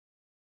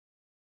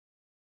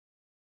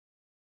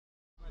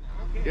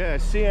Yeah,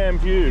 Siam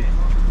View.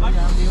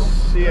 Siam View.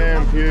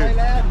 Siam View.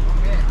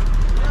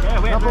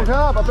 Couple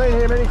cup. I've been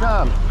here many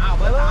times.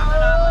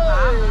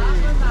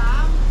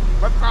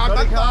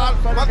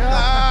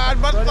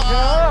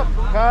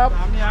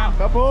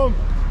 Couple.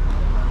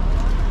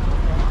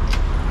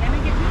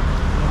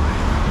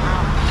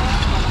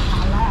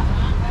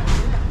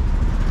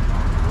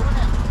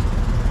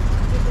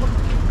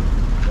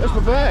 Where's my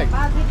bag?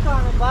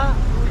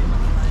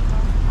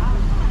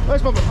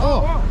 Where's my bag?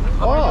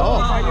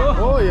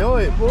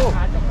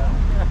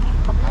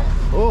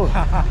 Oh,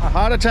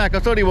 heart attack. I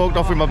thought he walked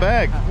off with my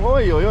bag.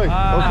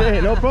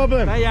 Okay, no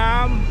problem.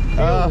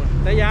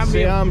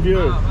 Siam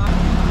View.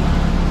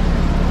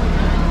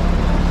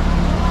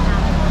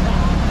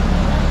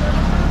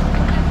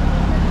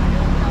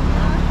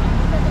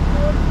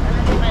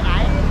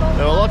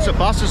 There are lots of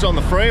buses on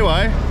the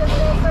freeway.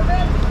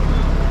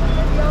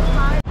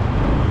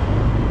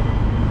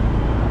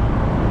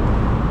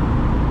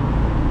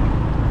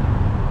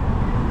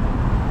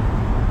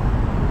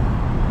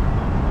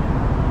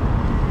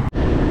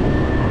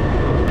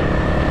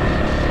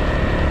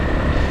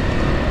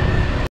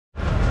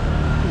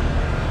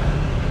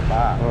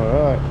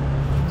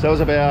 So it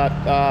was about,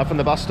 from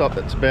the bus stop,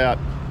 it's about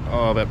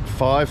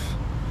 5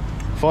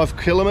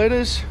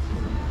 kilometres,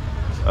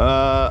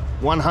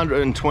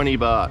 120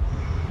 baht.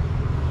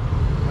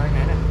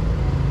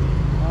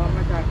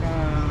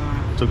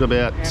 Took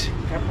about...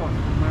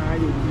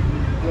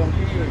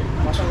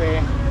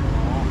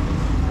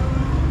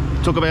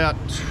 Took about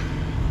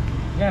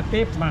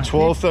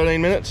 12,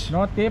 13 minutes.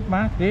 No tip,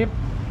 ma. Tip.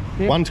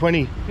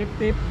 120. Tip.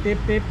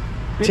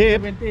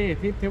 Tip?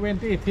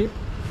 20, tip.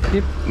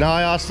 No,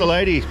 I asked the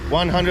lady.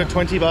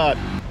 120 baht.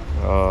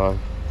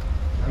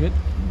 You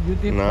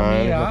tip No. for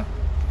me, huh?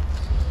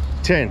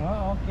 10.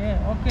 Oh, okay.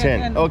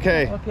 10.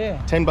 Okay.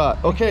 10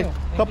 baht. Okay.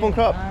 Cup on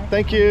cup.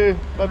 Thank you.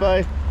 Bye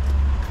bye.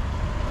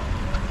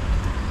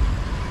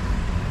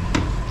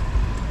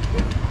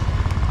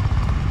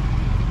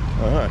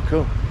 Alright,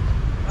 cool.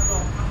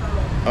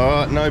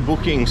 Alright, no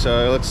booking,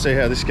 so let's see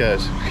how this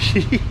goes.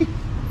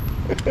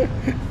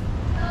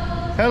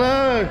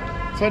 Hello!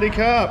 Swadee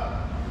Cup!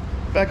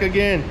 Back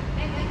again.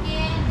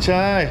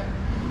 Chai.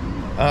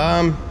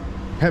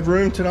 Have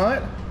room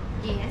tonight?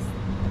 Yes.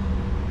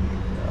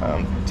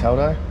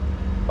 Taldo?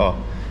 Oh,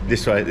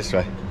 this way.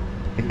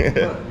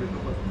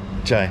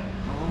 Chai.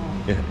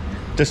 Yeah.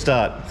 To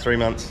start, 3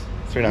 months,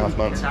 3.5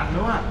 months.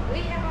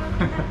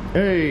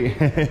 Hey.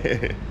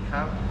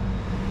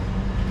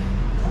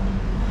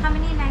 How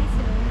many nights?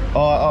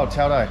 Oh,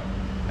 Taldo.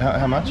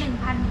 How much?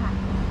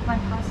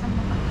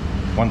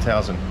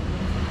 1,000.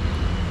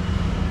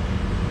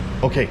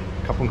 Okay,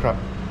 couple and crap.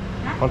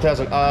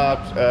 1,000.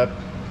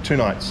 2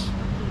 nights.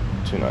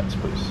 2 nights,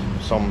 please.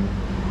 Some.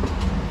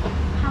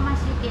 How much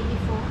you get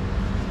before?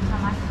 How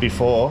much?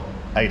 Before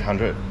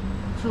 800.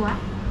 Sure.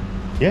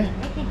 Yeah,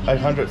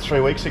 800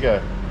 3 weeks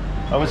ago.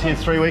 I was here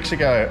 3 weeks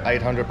ago.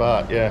 800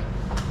 baht. Yeah.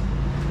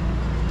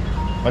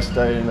 I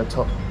stayed in the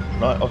top.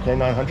 Okay,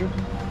 900.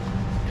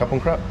 Couple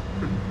and crap.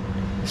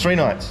 3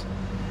 nights.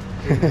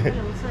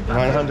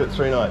 900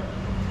 3 nights.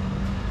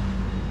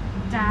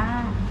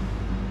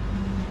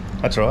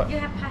 That's right. You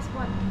have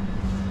passport?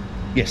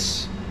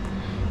 Yes.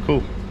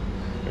 Cool.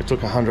 It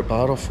took 100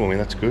 baht off for me.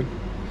 That's good.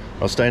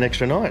 I'll stay an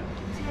extra night.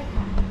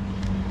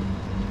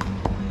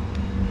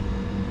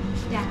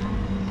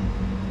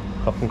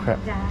 Cup and crap.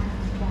 Yeah,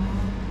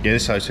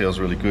 this hotel's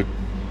really good.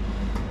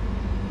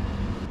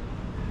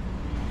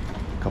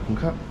 Cup and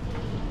cup.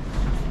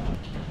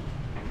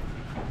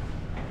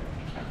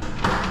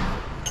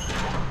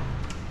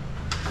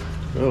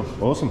 Oh,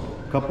 awesome.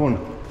 Cup one.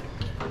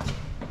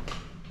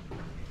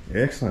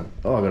 Excellent.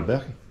 Oh, I got a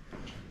balcony.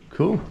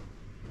 Cool.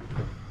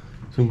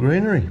 Some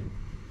greenery.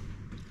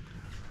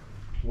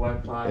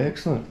 Wi-Fi.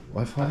 Excellent.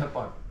 Wi-Fi.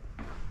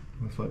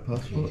 Wi-Fi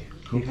passport.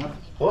 Cool.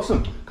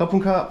 Awesome.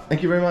 Kapung Kap.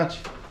 Thank you very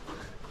much.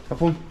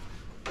 Kapung.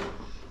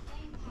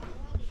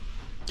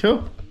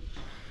 Cool.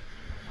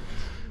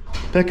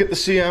 Back at the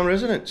Siam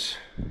residence.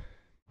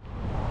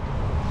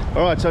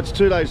 Alright, so it's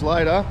 2 days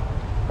later.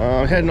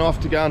 I'm heading off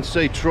to go and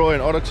see Troy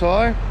and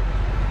Pattaya.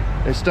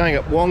 They're staying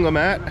at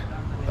Wongamat.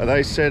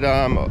 They said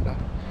I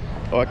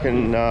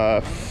can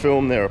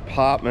film their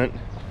apartment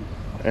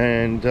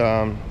and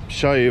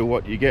show you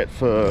what you get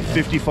for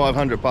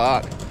 5,500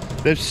 baht.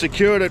 They've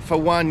secured it for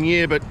 1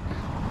 year, but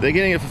they're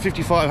getting it for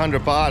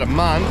 5,500 baht a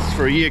month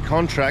for a year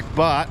contract.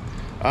 But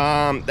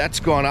that's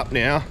gone up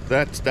now.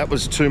 That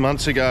was 2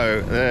 months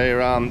ago.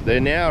 They're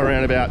now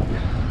around about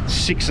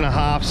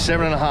 6,500,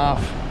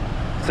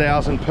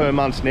 7,500 per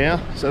month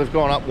now. So they've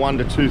gone up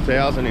 1,000 to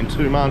 2,000 in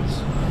 2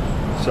 months.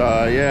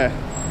 So yeah.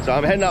 So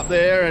I'm heading up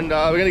there, and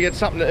we're going to get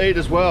something to eat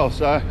as well.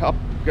 So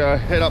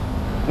head up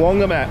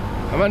Wongamat.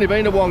 I've only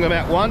been to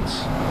Wongamat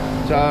once,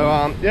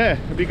 so yeah,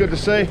 it'd be good to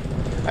see.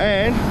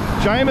 And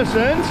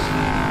Jameson's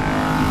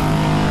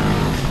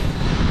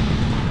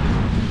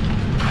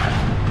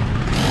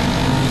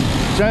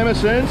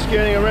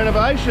getting a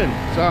renovation,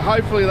 so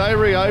hopefully they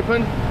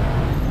reopen.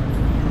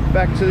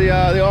 Back to the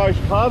Irish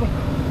pub.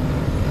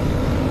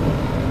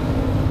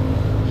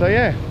 So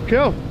yeah,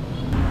 cool.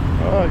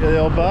 Oh, look at the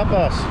old bar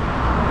bus.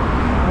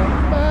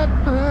 Bar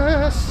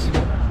bus.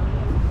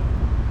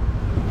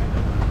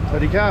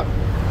 Bloody cup.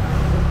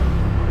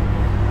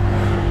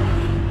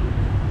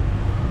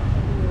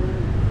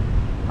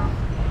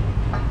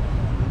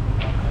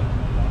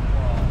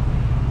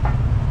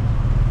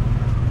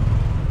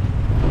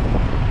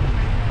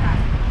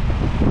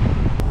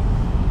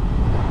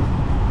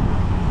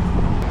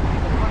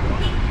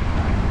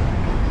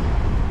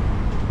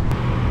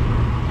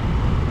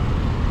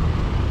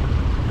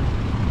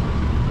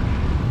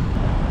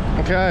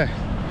 Okay,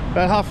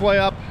 about halfway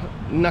up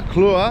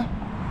Naklua,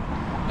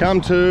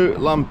 come to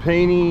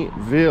Lumpini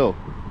Ville.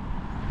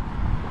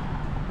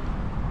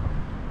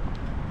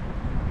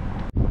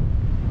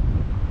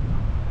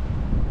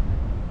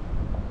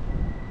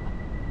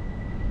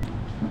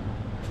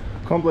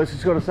 Complex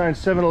has got its own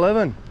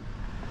 7-Eleven.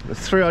 There's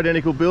 3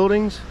 identical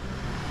buildings.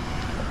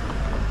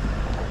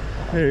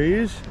 There he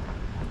is.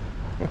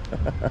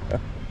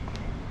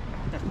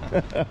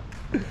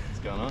 What's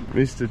going on?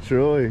 Mr.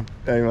 Troy.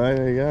 Hey mate,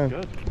 there you go.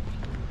 Good.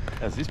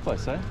 How's this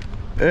place, eh?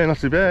 Yeah, not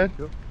too bad.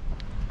 Cool.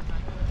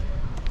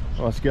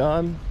 Nice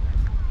garden.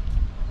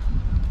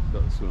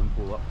 Got the swimming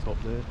pool up top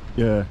there.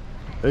 Yeah.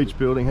 Each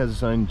building has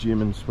its own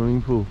gym and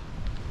swimming pool.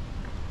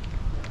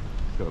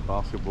 It's got a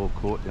basketball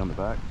court down the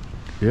back.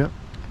 Yeah.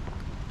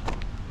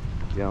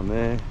 Down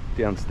there.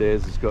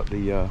 Downstairs has got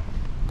the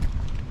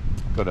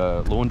got a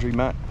laundry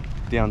mat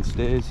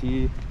downstairs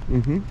here.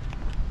 Mm-hmm. You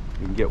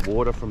can get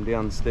water from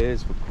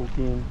downstairs for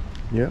cooking.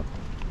 Yeah.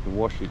 You can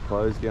wash your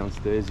clothes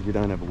downstairs if you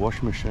don't have a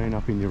washing machine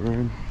up in your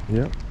room.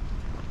 Yeah.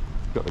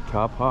 Got the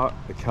car park.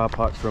 The car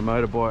park for a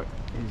motorbike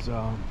is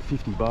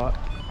 50 baht.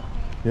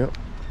 Yep.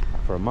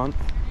 For a month.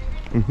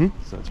 Mm-hmm.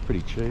 So it's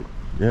pretty cheap.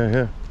 Yeah,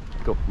 yeah.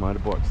 Got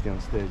motorbikes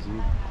downstairs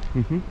here.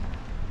 Mm-hmm.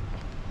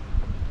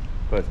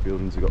 Both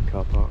buildings have got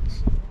car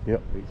parks.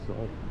 Yep. Each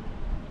side.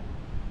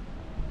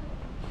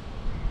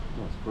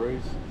 Nice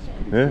breeze. It's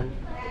pretty Yeah.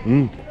 cool.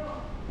 Mm.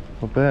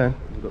 Not bad.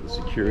 We've got the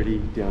security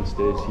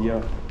downstairs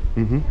here.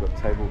 Mm-hmm. Got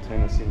table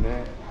tennis in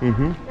there.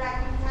 Mm-hmm.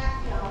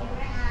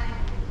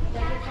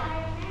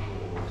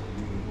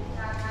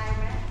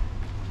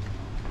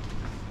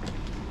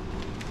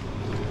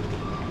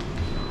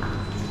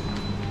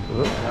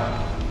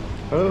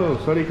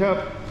 Oh, sorry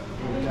cup.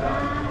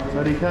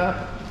 Sorry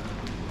cup.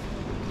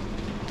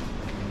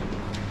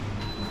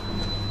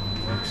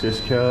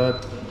 Access card.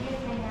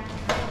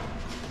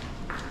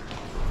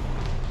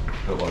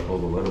 Got like all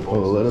the letterboxes.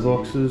 All the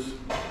letterboxes.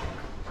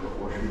 Got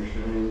washing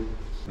machine.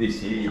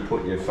 This here, you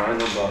put your phone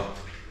number.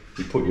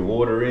 You put your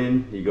water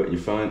in. You got your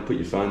phone. Put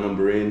your phone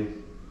number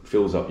in.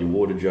 Fills up your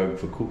water jug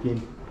for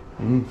cooking.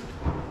 Mm.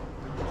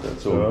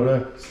 That's all.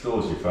 Righto.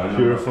 Stores your phone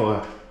number.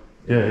 Purifier.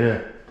 Yeah,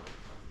 yeah.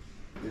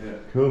 Yeah.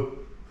 Cool.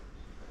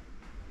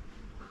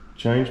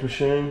 Change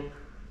machine.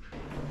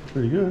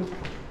 Pretty good.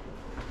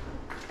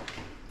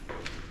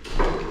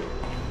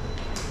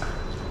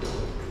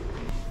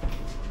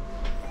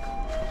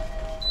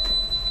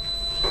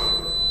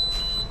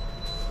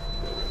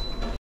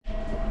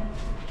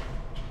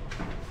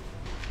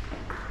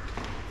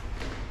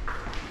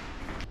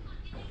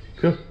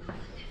 Cool.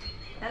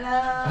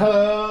 Hello.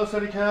 Hello,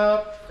 Sorry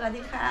Cup. สวัส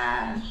ดีค่ะ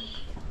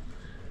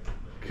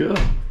Cool.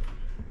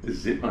 This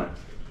is it, mate.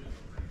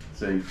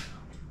 So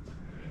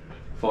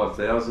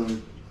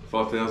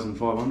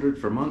 5,500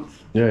 for a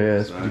month. Yeah, yeah,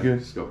 that's So pretty good.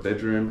 It's got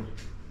bedroom,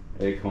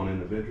 aircon in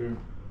the bedroom.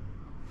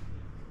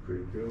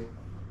 Pretty cool.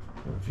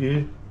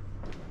 View.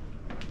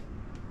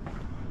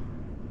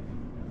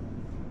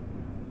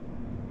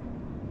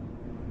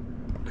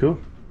 Cool.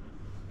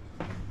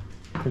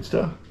 Good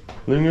stuff.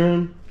 Living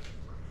room,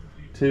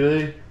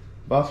 TV,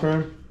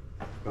 bathroom.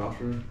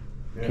 Bathroom.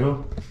 Yeah.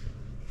 Cool.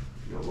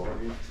 Got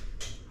lighting.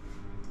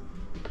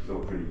 It's all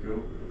pretty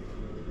cool.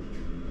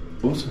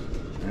 Awesome.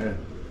 Yeah.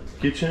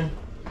 Kitchen,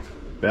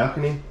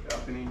 balcony,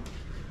 Balcony.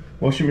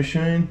 washing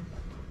machine.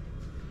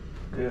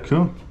 Yeah.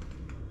 Cool.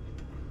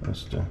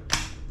 That's done.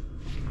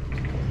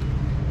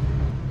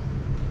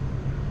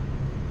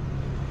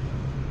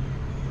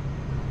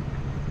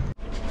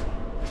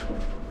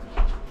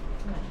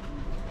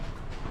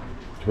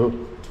 Cool.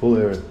 Full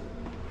area.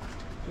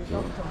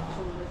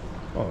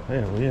 Oh,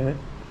 yeah, well, yeah.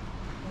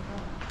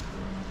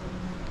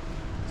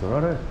 It's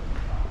alright, eh?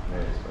 Yeah,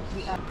 it's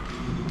supposed to.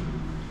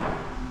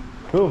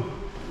 Cool.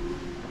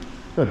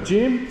 Got a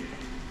gym.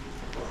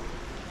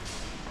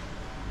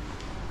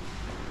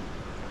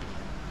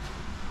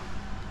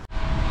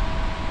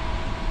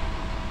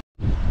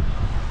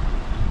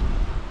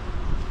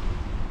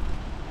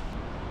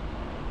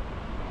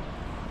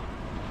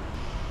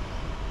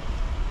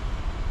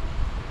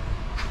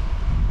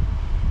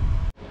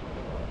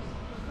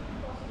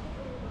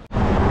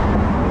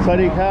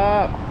 Sadi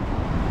Cup.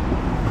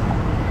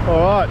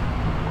 Alright.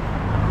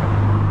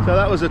 So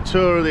that was a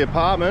tour of the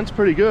apartments,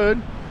 pretty good.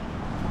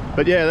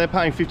 But yeah, they're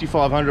paying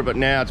 5,500, but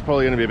now it's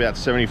probably going to be about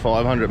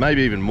 7,500,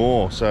 maybe even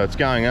more, so it's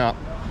going up.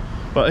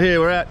 But here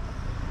we're at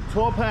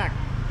Torpak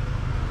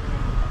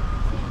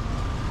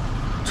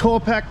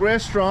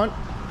restaurant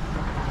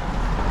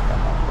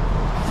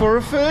for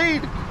a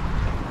feed.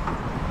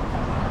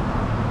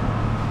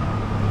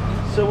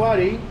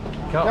 Sawadi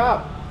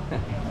cup.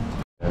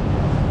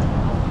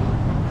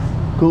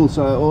 Cool,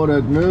 so I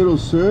ordered noodle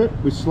soup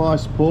with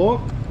sliced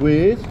pork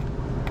with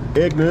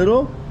egg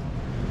noodle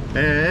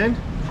and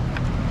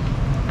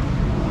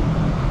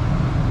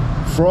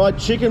fried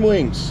chicken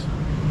wings.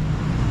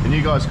 And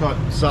you guys got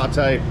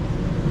satay.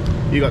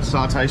 You got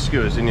satay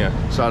skewers, didn't you?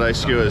 Satay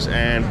skewers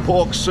and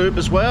pork soup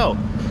as well.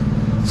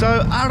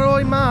 So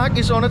Aroy Mark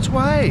is on its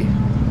way.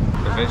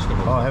 The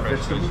vegetables. Oh, I have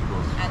vegetables.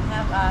 And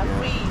have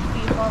free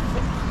for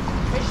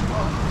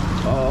vegetables.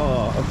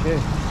 Oh, okay.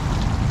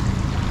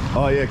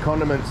 Oh yeah,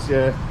 condiments,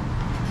 yeah.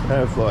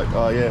 Have like,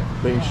 oh yeah,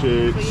 bean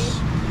shoots,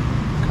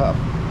 cup.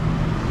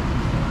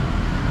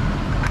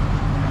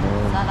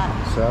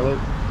 Salad.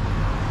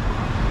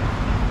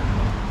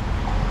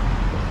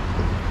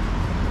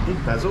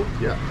 Basil,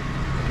 yeah.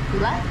 You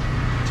like?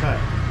 Chai,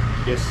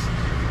 yes.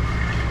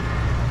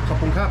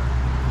 Kapung cup.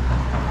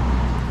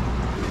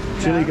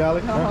 Chili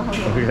garlic? No?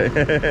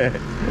 Okay.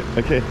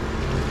 Okay.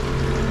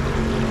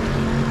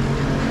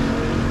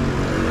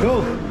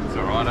 Cool. It's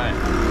alright, eh?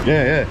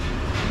 Yeah, yeah.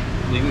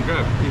 You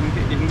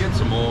can get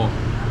some more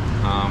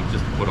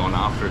just to put on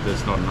after if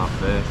there's not enough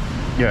there.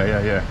 Yeah,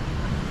 yeah, yeah.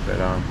 But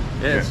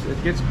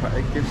it gets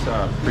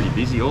pretty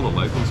busy. All the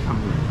locals come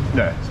here.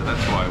 Yeah. So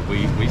that's why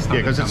we started.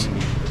 Yeah, because it's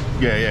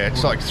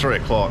it's like 3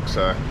 o'clock,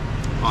 so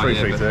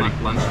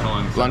 3:30.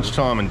 Lunchtime.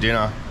 Lunchtime and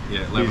dinner.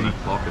 Yeah, 11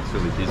 o'clock. It's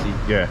really busy.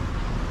 Yeah.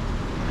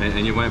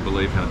 And you won't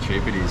believe how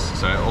cheap it is.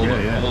 So all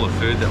the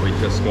food that we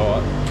just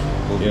got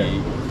will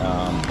be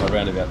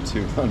around about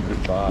 200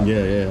 baht.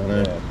 Yeah, yeah, I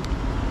know.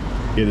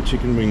 Yeah, the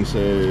chicken wings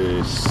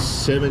are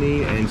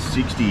 70 and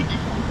 60.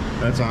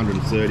 That's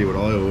 130 what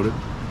I ordered.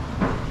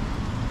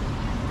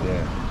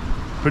 Yeah.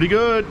 Pretty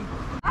good.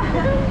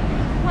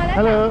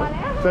 Hello.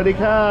 Sawadi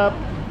Cup.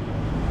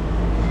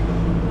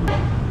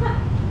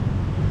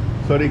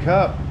 Sawadi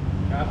Cup.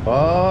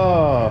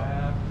 Oh.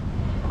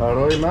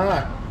 Aroy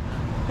Mark.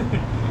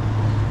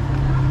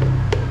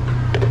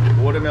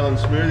 Watermelon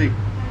smoothie.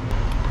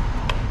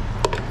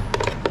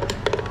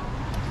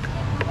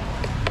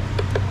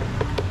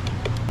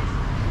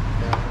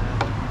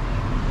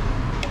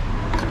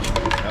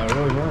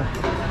 Aroy Mark.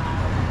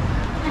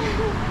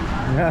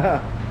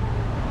 Yeah.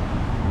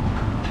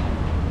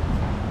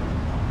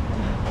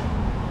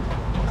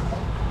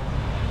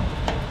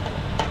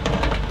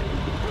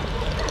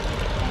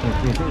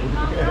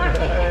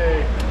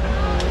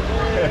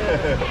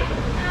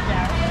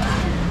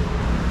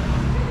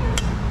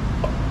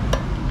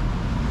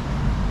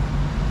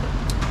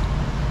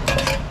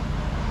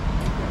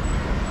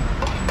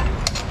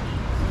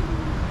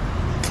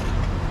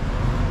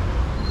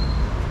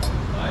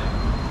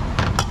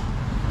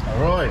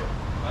 Alright.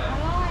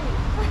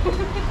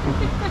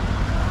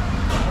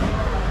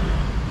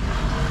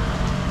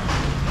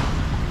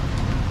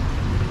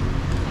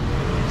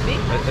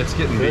 It's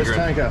getting First bigger.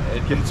 tanker.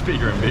 It gets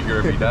bigger and bigger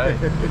every day.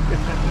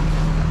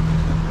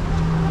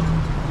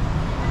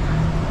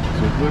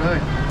 So good, eh?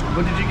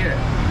 What did you get?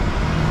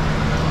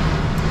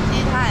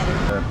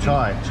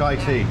 Chai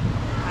tea.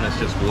 And that's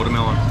just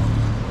watermelon.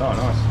 Oh,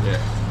 nice. Yeah.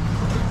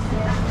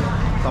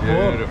 Couple.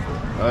 Beautiful.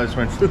 I just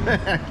went for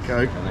that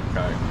Coke. And a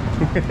Coke.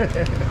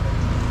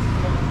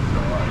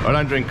 I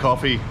don't drink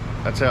coffee.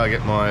 That's how I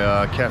get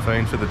my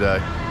caffeine for the day.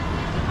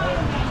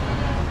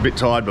 A bit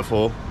tired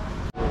before.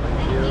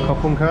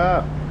 Kapung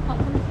cup. ขอบ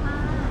คุณค่ะ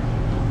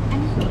อัน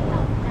นี้คือต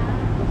อบจ้า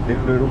Egg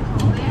noodle.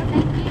 Thank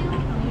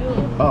you.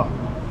 Oh.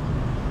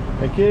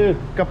 Thank you.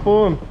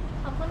 Kapung.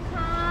 ขอบคุณ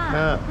ค่ะ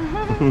Yeah.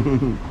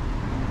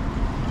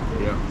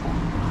 Yeah.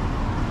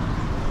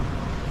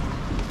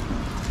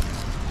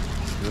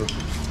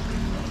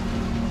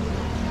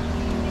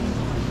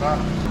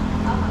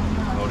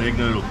 Oh, egg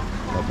noodle.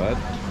 Not bad.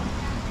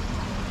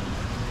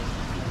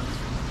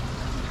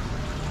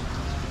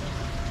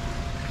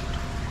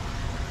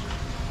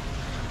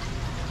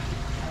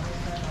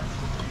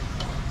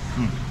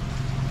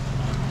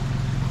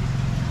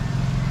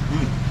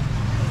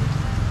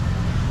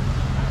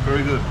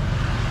 Very good.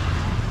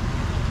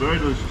 Very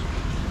delicious.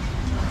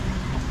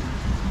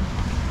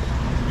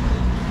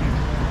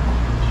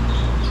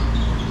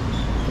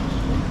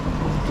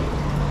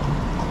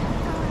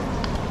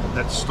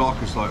 That stock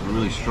is like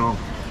really strong.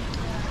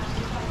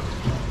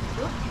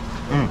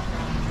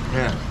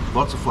 Yeah,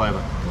 lots of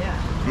flavour. Yeah.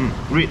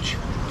 Rich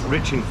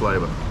in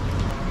flavour.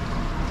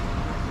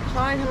 ใ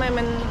ช่ทำไม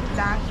มัน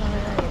ดาร์กจังเล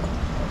ย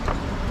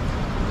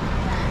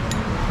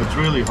It's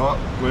really hot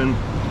when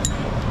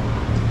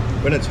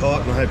it's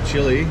hot and I have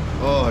chili.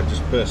 Oh, I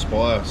just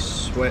perspire,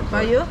 sweat.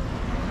 Are you?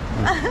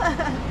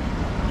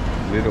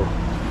 Little.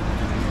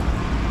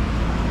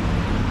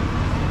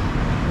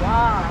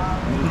 Wow.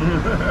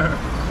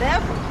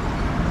 Steph?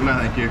 No,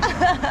 thank you.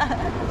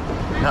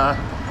 Nah,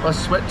 I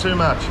sweat too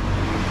much.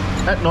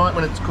 At night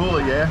when it's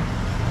cooler, yeah.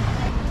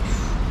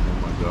 Oh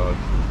my god.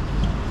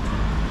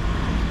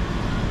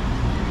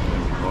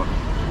 Very hot.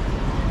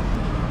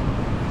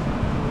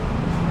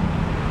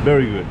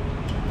 Very good.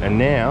 And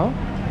now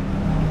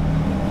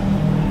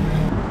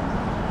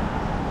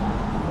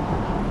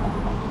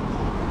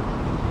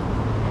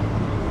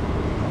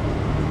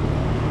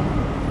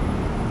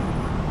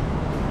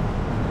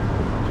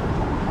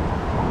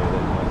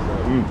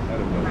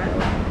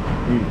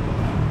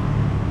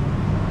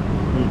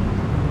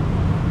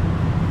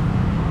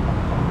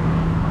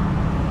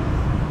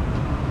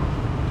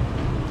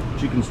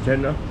chicken's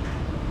tender.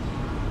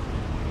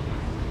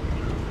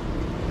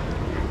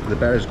 The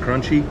batter's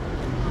crunchy.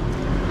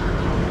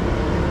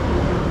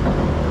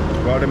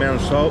 Right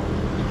amount of salt.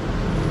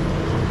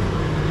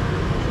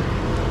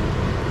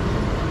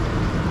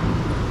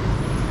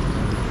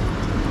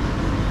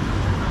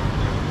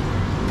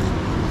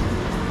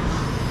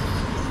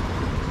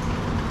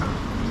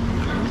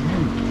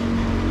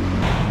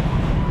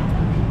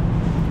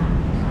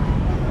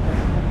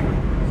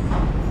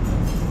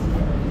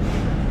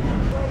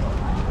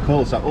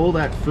 Cool, so all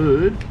that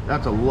food,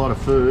 that's a lot of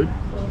food,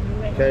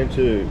 came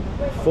to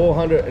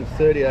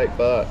 438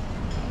 baht.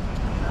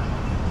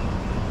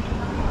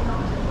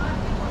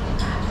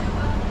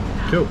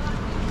 Cool.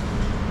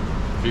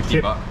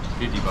 50 baht.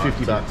 50 baht.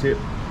 50 baht tip.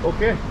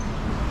 Okay.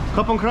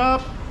 Kapong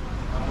krab.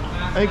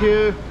 Thank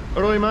you.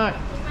 Aroi mak.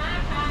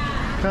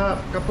 Krab.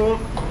 Kapong.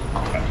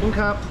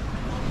 Krab.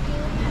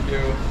 Thank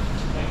you.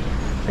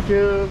 Thank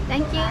you.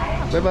 Thank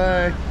you. Bye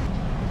bye.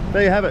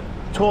 There you have it.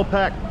 Tour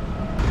pack.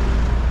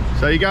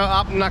 So you go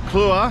up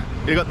Naklua,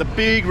 you've got the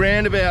big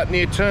roundabout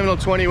near Terminal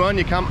 21,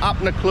 you come up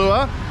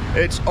Naklua,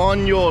 it's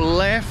on your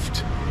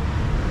left,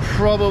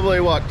 probably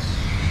what,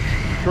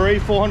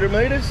 300-400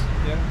 meters?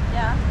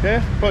 Yeah.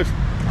 Yeah, probably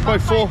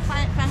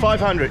About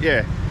 500,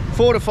 yeah.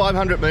 400 to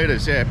 500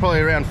 meters, yeah, probably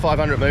around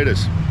 500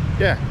 meters.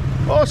 Yeah,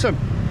 awesome.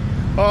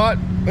 All right,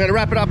 I'm gonna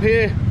wrap it up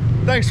here.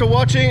 Thanks for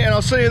watching and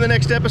I'll see you in the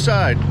next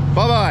episode.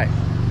 Bye-bye.